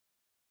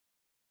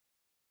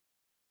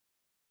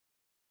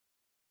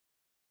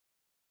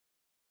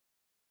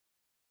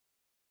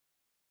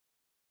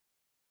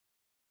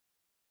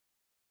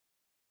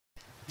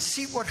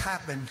See what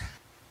happened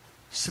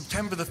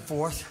September the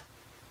 4th,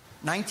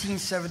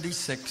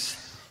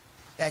 1976,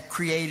 that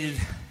created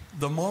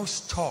the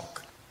most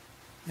talk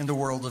in the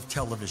world of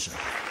television.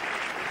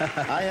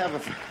 I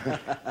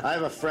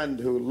have a friend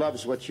who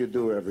loves what you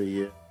do every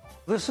year.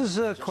 This is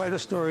quite a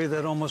story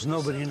that almost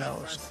nobody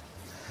knows.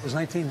 It was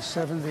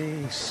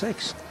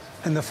 1976,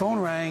 and the phone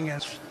rang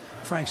as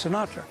Frank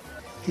Sinatra.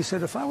 He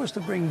said, if I was to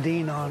bring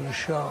Dean on the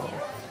show,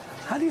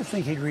 how do you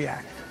think he'd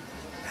react?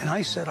 And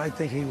I said, I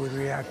think he would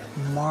react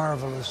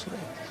marvelously.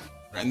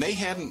 And they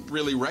hadn't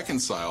really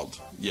reconciled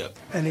yet.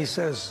 And he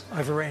says,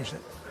 I've arranged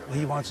it.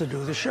 He wants to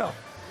do the show.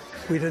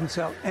 We didn't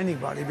tell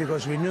anybody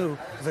because we knew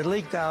if it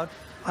leaked out,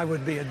 I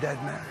would be a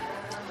dead man.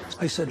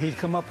 I said he'd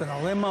come up in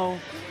a limo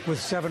with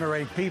 7 or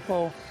 8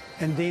 people,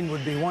 and Dean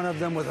would be one of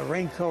them with a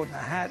raincoat and a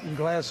hat and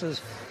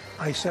glasses.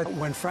 I said,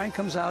 when Frank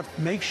comes out,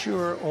 make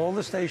sure all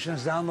the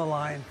stations down the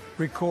line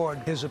record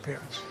his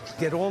appearance.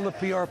 Get all the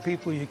PR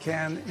people you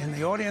can in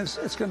the audience.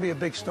 It's going to be a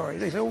big story.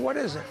 They said, well, what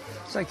is it?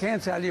 I said, I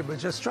can't tell you, but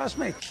just trust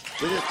me.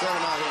 We just tell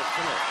him out here.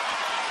 Come here.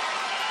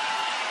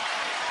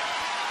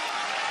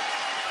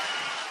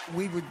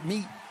 We would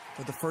meet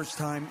for the first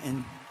time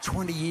in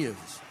 20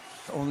 years,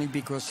 only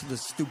because of the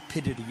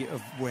stupidity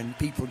of when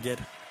people get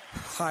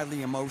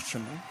highly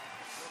emotional.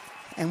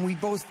 And we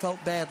both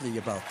felt badly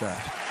about that.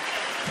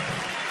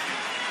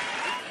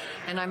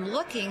 And I'm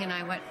looking, and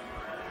I went,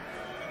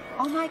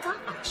 oh, my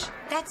gosh,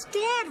 that's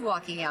Dad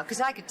walking out, because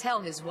I could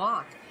tell his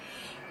walk.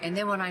 And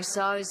then when I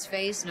saw his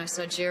face, and I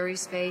saw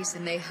Jerry's face,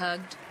 and they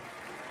hugged.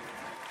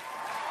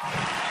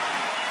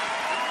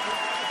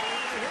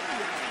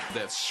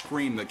 That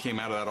scream that came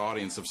out of that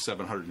audience of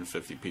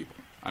 750 people.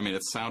 I mean,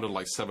 it sounded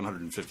like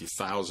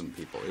 750,000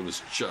 people. It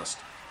was just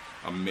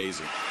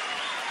amazing.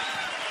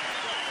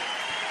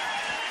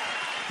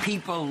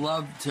 People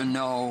love to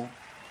know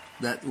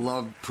that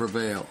love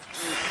prevails.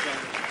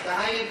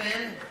 How you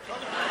been?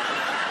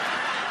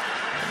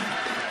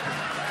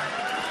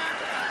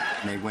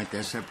 They went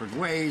their separate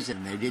ways,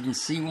 and they didn't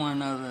see one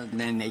another. And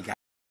then they got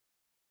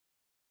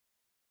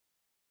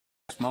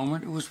this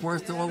moment. It was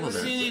worth all of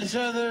it. Seen each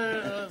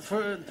other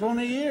for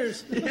 20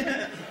 years.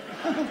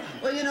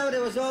 Well, you know,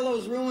 there was all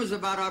those rumors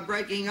about our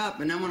breaking up,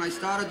 and then when I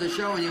started the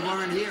show and you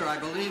weren't here, I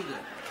believed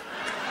it.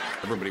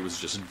 Everybody was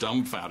just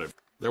dumbfounded.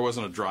 There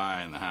wasn't a dry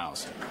eye in the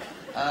house.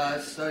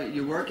 So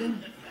you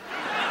working?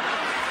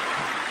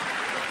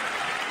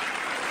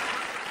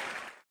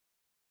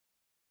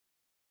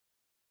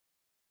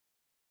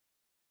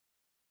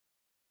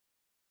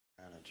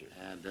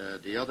 And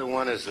the other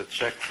one is a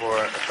check for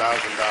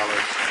 $1,000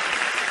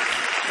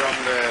 from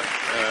the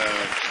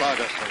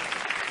Stardust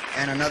Hotel.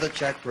 And another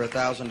check for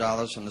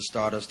 $1,000 from the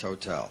Stardust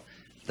Hotel.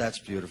 That's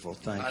beautiful.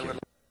 Thank you.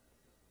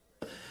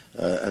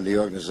 And the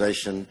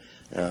organization,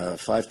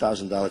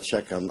 $5,000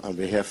 check on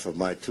behalf of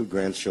my 2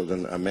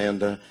 grandchildren,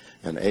 Amanda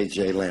and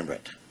A.J.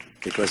 Lambert,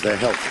 because they're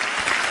healthy.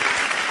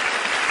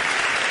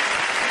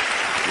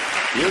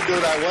 You do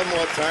that one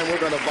more time, we're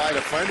going to buy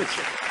the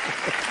furniture.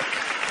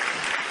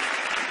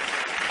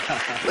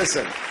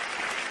 Listen,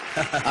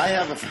 I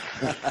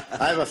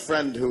have a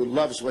friend who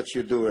loves what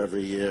you do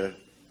every year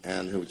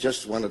and who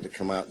just wanted to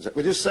come out and say,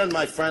 would you send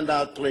my friend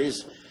out,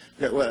 please?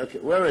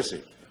 Where is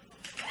he?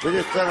 Would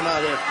you send him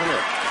out here? Come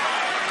here.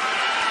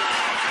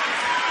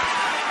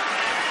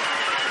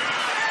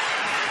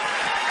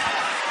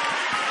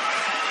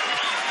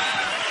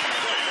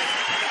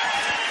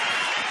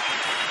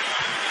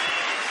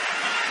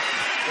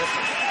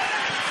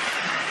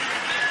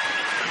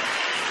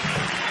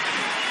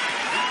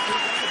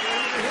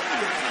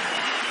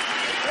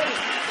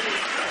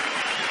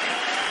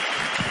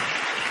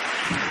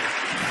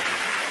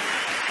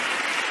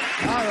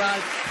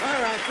 All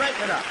right, break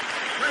it up.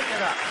 Break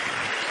it up.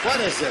 What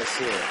is this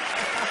here?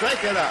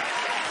 Break it up.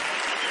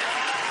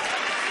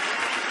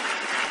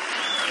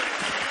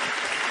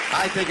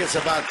 I think it's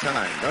about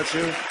time, don't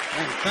you?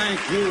 Thank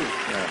you.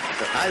 Yeah,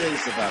 I think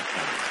it's about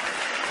time.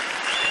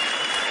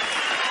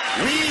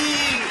 We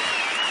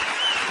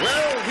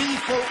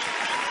folks.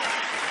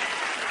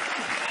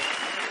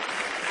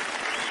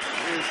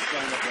 You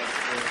son of a bitch.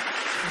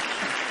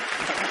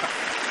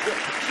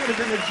 Should have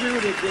been a Jew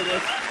that did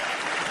it.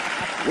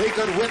 We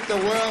could whip the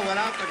world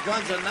without the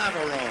guns of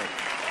Navarro.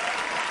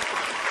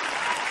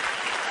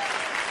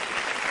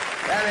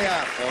 There they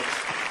are, folks.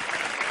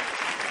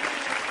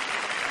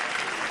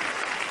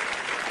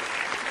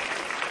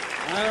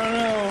 I don't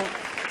know.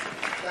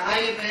 How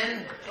you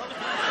been?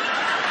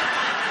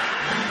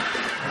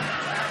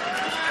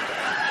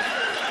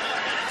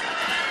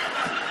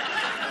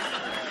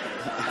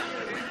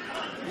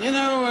 You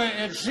know,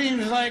 it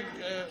seems like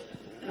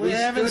we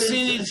haven't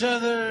seen each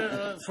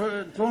other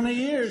for 20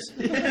 years.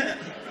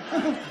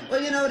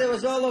 Well, you know, there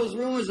was all those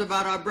rumors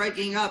about our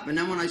breaking up, and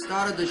then when I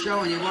started the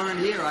show and you weren't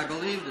here, I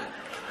believed it.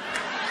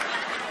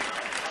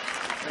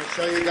 I'll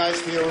show you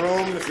guys to your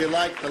room if you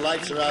like. The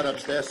lights are out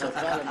upstairs, so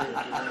follow me.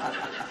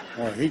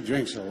 Oh, he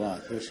drinks a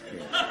lot, this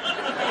kid.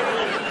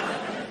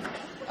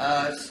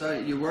 So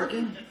you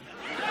working?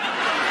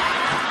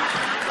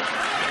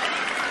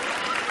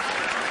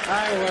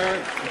 I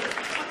work.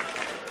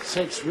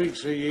 6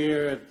 weeks a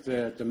year at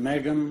the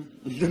Megum.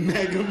 The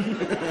Megum.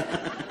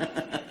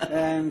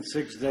 And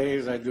 6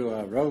 days I do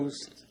a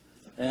roast.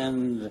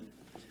 And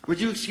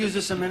would you excuse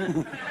us a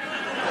minute?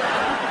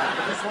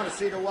 I just want to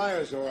see the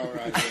wires are all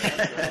right.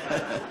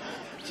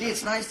 Gee,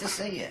 it's nice to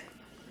see you.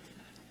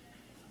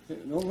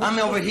 No, I'm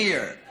over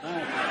here.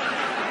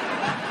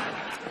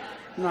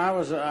 No,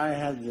 I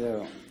had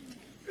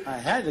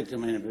to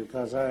come in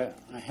because I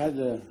had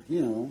to,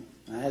 you know,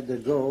 I had to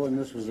go, and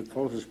this was the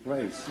closest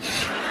place.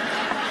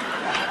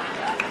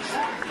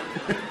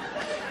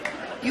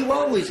 You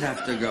always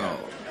have to go.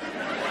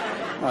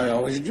 I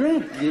always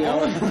drink. You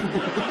know?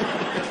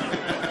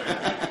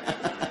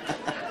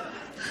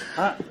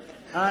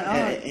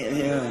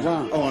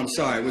 Oh, I'm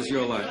sorry. It was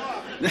your line.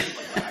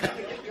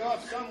 Get you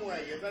off somewhere.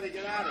 You better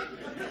get out of here.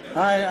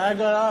 I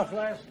got off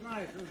last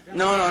night.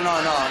 No.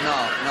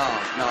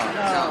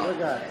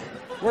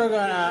 We're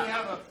gonna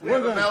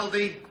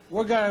melody.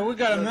 We got a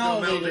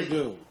melody to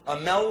do. A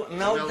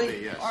melody?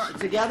 Yes.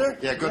 Together?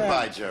 Yeah,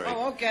 goodbye, Jerry.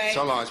 Oh, okay.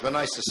 So long. It's been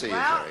nice to see you,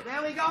 Jerry.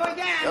 There we go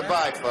again.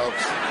 Goodbye,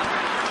 folks.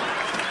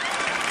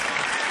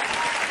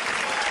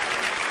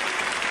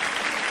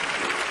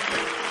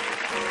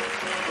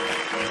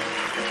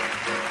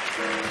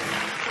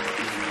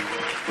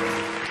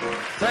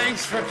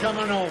 Thanks for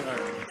coming over.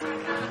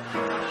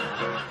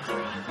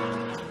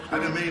 I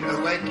didn't mean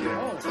to wake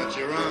you, but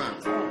you're on.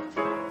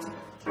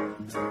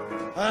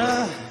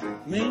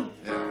 Me?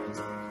 Yeah.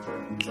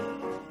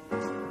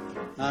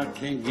 I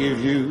can't give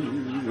you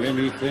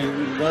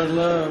anything but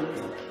love,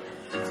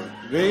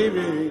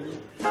 baby.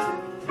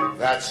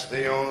 That's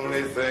the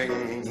only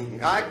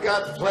thing I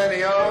got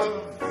plenty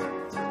of,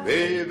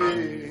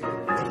 baby.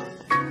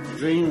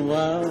 Dream a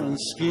while and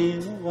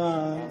scheme a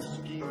while,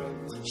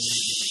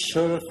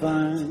 sure to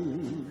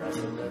find.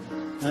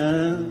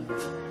 And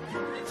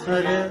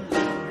again,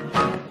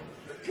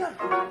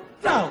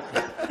 no,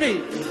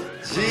 baby.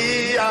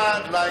 Gee,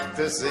 I'd like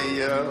to see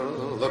you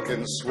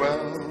looking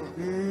swell,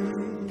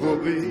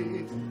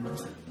 booby.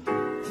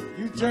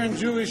 You turn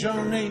Jewish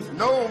on me.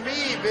 Know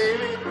me,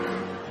 baby.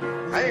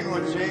 I ain't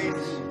gonna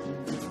change.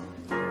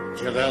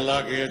 Till that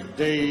lucky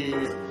day,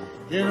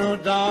 you know,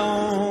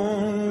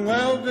 down.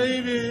 Well,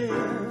 baby,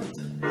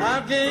 I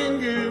can't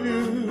give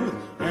you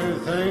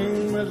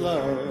anything but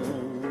love.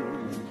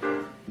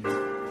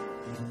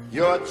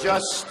 You're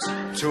just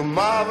too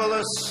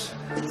marvelous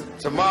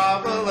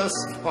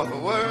for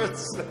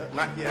words.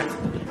 Not yet.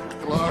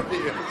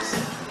 Glorious,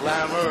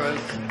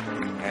 glamorous,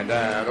 and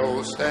that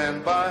old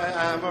standby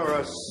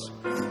amorous.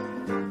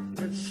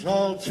 It's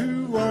all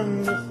too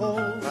wonderful.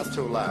 Not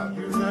too loud.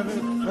 You never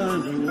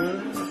find a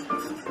word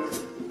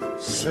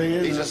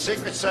saying. He's a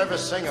Secret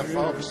Service singer,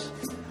 folks.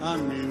 I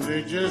mean,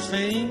 they just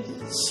ain't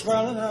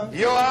swelling up.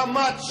 You are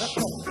much,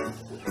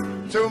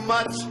 too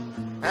much,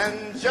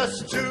 and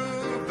just too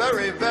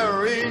very,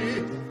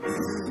 very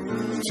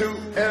to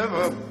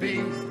ever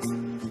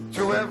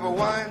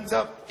wind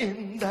up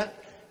in that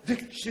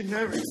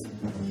dictionary.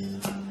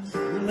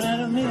 You mad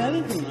at me? I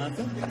didn't do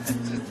nothing.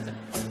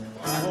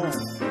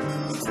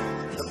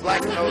 The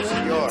black nose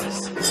is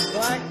yours.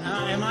 Black?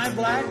 Am I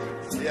black?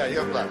 Yeah,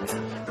 you're black. I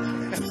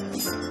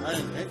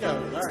didn't think I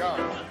was black. Go.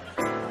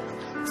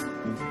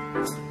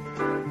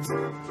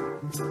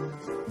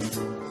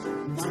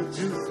 1,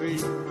 2, 3.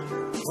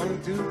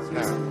 1, 2, 3.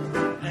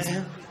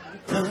 Now.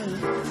 And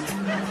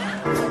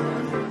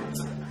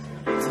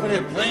what are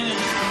you playing? Oh,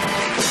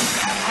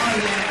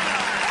 yeah.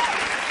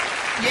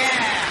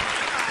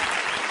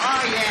 Yeah.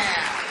 Oh, yeah.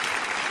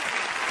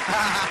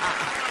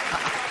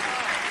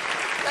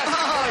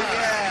 Oh,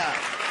 yeah.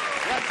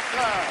 Yes,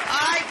 sir.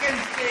 I can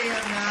see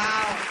him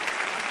now.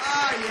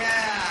 Oh,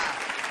 yeah.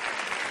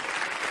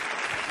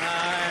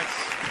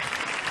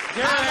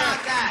 How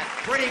about that?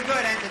 Pretty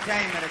good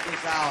entertainment at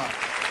this hour.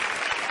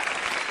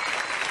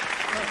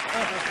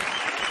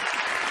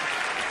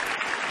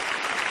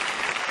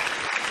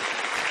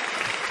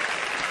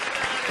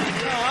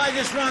 No, I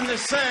just wanted to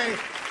say,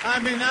 I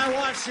mean, I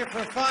watched you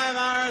for 5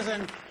 hours,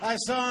 and I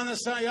saw on the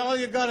side, all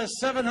you got is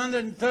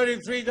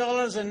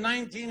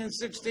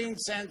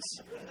 $733.16.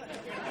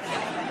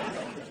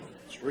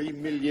 3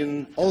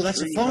 million. Oh,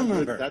 that's a phone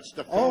number. That's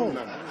the phone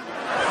number.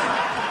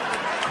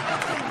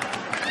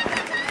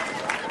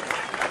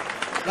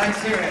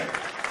 Let's hear it.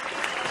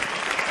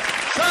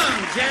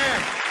 Song,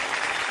 Jack.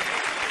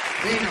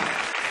 Dino.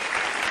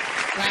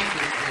 Thank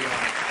you, Dino.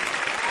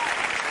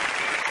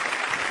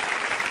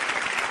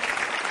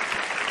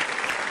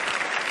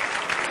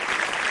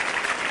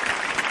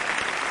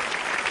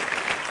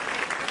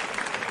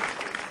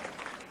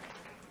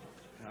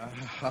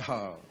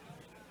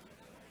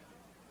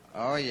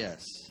 Oh,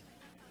 yes.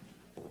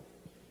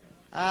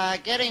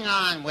 Getting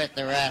on with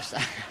the rest.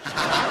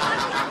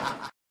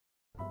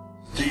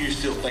 Do you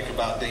still think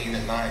about Dean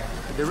at night?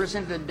 There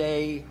isn't a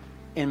day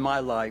in my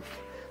life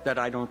that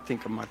I don't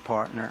think of my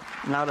partner.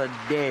 Not a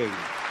day.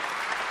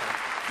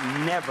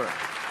 Never.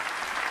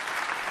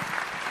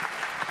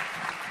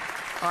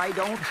 I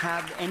don't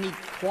have any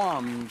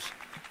qualms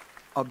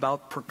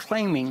about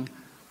proclaiming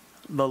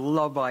the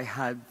love I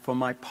had for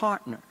my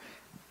partner.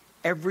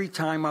 Every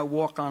time I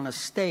walk on a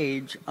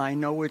stage, I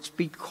know it's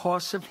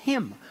because of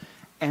him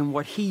and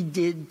what he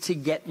did to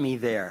get me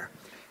there.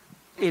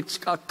 It's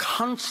a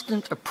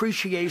constant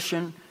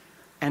appreciation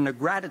and a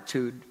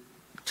gratitude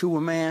to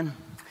a man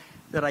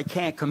that I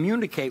can't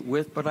communicate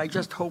with, but I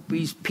just hope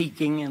he's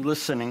peeking and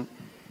listening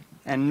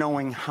and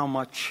knowing how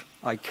much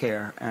I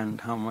care and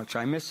how much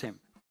I miss him.